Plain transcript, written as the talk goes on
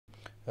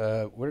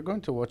We're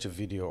going to watch a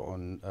video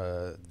on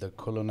the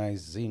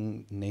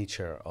colonizing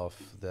nature of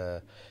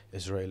the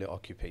Israeli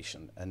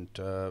occupation. And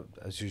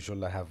as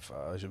usual, I have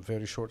a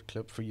very short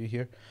clip for you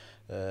here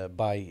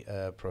by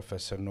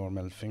Professor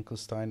Norman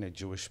Finkelstein, a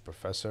Jewish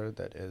professor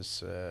that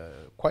is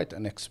quite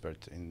an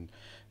expert in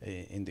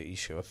the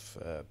issue of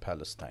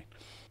Palestine.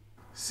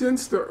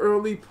 Since the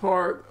early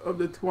part of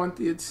the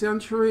 20th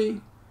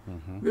century,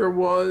 there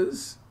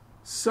was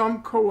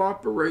some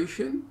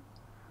cooperation,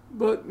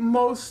 but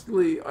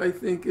mostly, I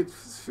think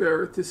it's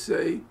fair to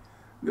say,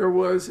 there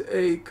was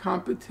a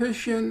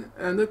competition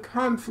and a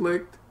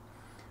conflict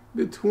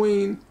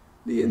between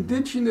the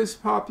indigenous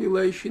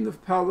population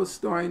of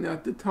Palestine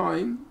at the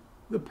time,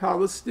 the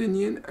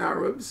Palestinian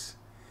Arabs,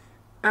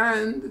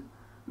 and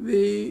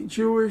the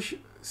Jewish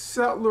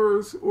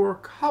settlers or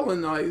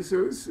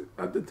colonizers.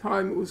 At the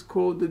time it was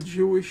called the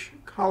Jewish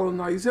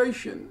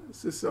Colonization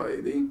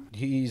Society.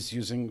 He's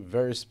using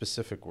very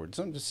specific words.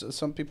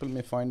 Some people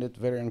may find it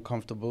very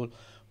uncomfortable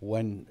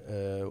when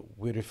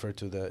we refer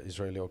to the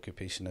Israeli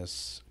occupation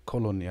as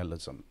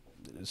colonialism.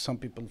 Some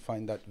people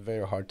find that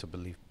very hard to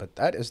believe, but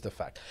that is the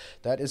fact.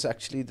 That is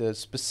actually the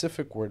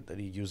specific word that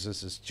he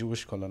uses, is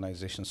Jewish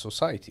Colonization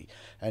Society.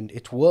 And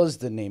it was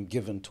the name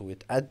given to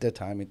it at the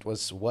time. It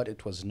was what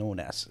it was known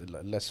as.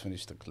 Let's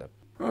finish the clip.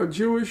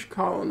 Jewish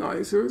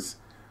colonizers.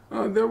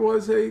 There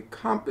was a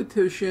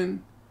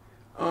competition,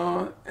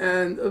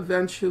 and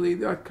eventually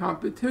that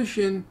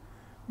competition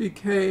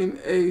became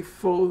a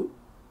full-fledged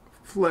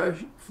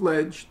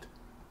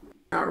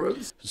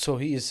Arabs. So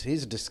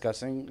he's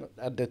discussing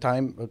at the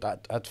time,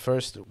 at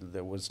first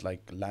there was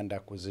like land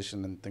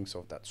acquisition and things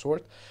of that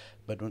sort,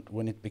 but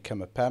when it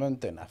became apparent,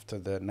 then after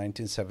the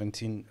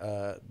 1917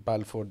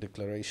 Balfour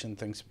Declaration,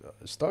 things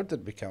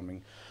started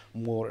becoming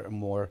more and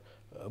more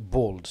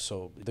bold.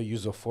 So the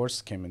use of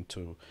force came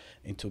into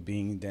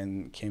being.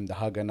 Then came the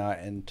Haganah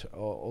and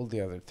all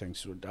the other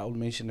things. I'll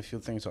mention a few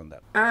things on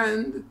that.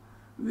 And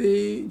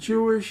the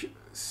Jewish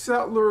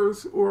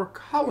settlers or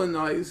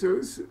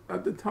colonizers,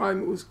 at the time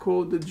it was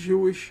called the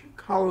Jewish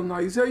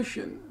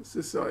Colonization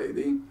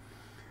Society,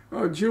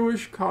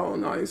 Jewish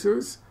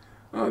colonizers,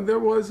 there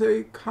was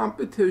a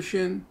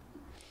competition.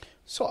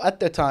 So at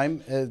the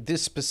time,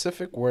 this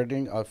specific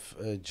wording of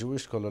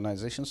Jewish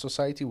Colonization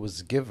Society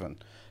was given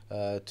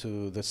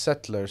to the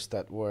settlers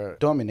that were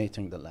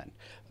dominating the land.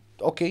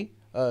 Okay.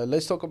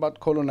 Let's talk about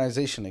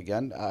colonization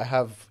again. I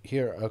have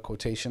here a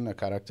quotation, a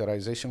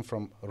characterization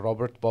from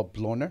Robert Bob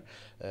Lohner.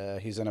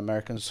 He's an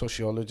American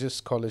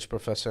sociologist, college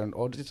professor, and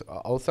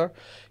author.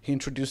 He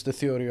introduced the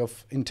theory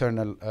of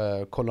internal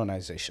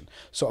colonization.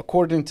 So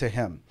according to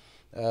him,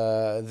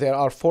 there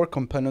are four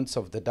components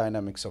of the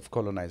dynamics of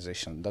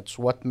colonization. That's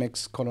what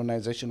makes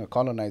colonization a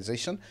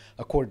colonization.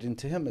 According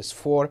to him, is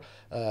four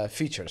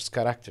features,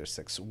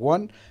 characteristics.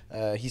 One,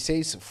 he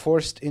says,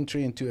 forced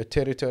entry into a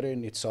territory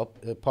and its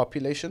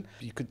population.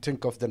 You could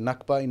think of the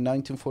Nakba in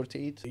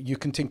 1948. You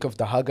can think of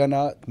the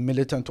Haganah,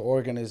 militant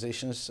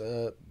organizations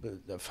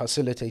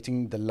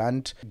facilitating the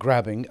land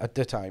grabbing at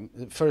the time.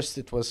 First,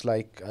 it was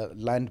like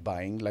land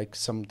buying, like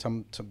some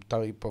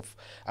type of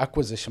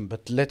acquisition,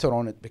 but later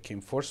on it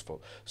became forceful.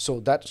 So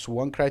that's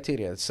one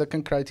criteria. The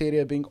second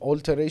criteria being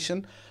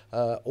alteration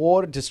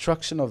or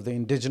destruction of the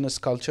indigenous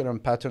culture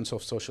and patterns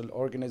of social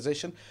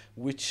organization,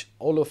 which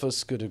all of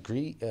us could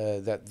agree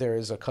that there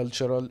is a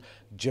cultural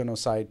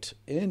genocide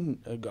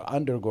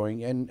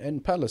undergoing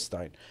in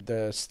Palestine.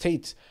 The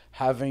state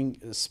having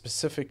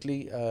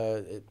specifically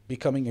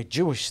becoming a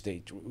Jewish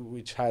state,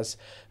 which has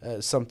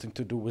something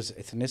to do with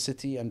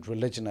ethnicity and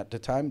religion at the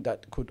time,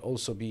 that could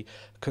also be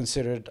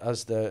considered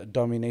as the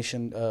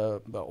domination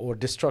or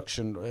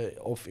destruction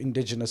of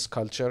indigenous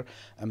culture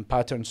and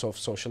patterns of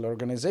social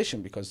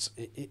organization, because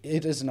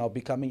it is now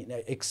becoming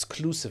an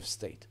exclusive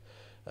state.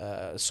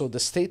 So the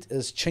state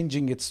is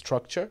changing its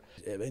structure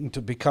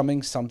into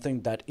becoming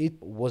something that it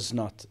was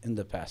not in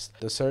the past.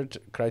 The third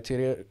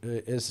criteria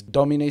is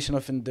domination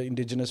of the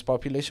indigenous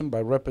population by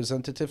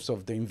representatives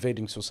of the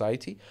invading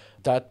society,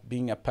 that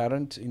being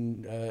apparent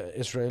in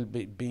Israel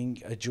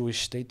being a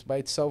Jewish state by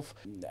itself,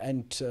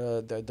 and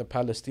the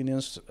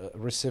Palestinians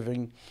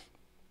receiving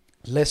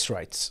less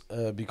rights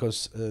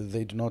because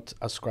they do not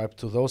ascribe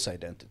to those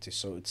identities.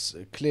 So it's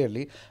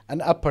clearly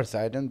an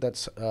apartheid, and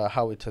that's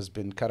how it has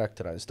been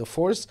characterized. The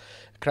fourth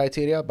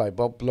criteria by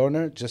Bob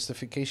Lohner,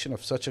 justification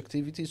of such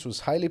activities was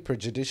highly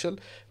prejudicial,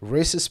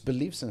 racist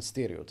beliefs and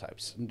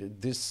stereotypes.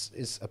 This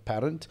is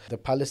apparent. The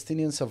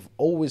Palestinians have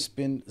always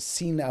been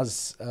seen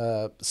as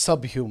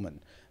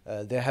subhuman.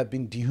 They have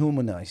been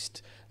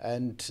dehumanized,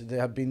 and they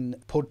have been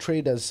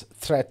portrayed as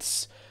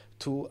threats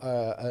to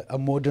a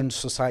modern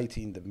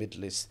society in the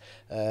Middle East.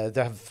 They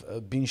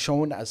have been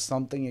shown as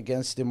something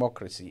against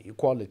democracy,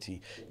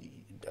 equality.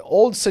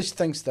 All such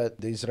things that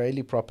the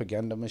Israeli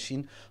propaganda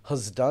machine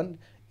has done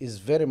is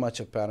very much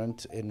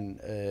apparent in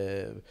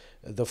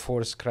the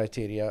fourth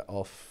criteria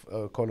of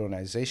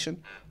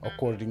colonization.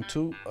 According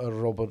to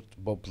Robert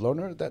Bob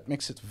Lohner, that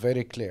makes it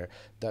very clear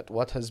that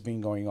what has been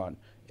going on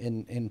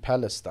in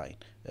Palestine,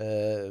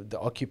 the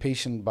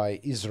occupation by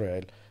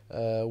Israel,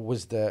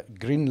 was the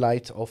green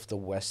light of the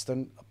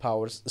Western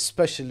powers,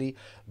 especially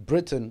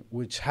Britain,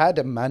 which had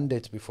a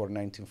mandate before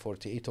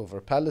 1948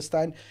 over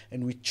Palestine,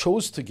 and we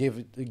chose to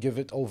give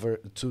it over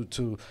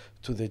to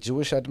the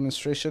Jewish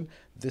administration.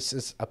 This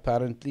is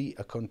apparently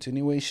a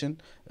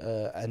continuation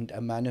and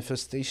a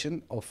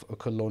manifestation of a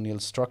colonial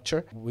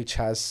structure, which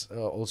has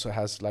also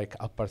has like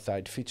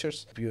apartheid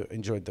features. If you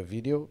enjoyed the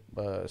video,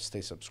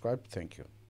 stay subscribed. Thank you.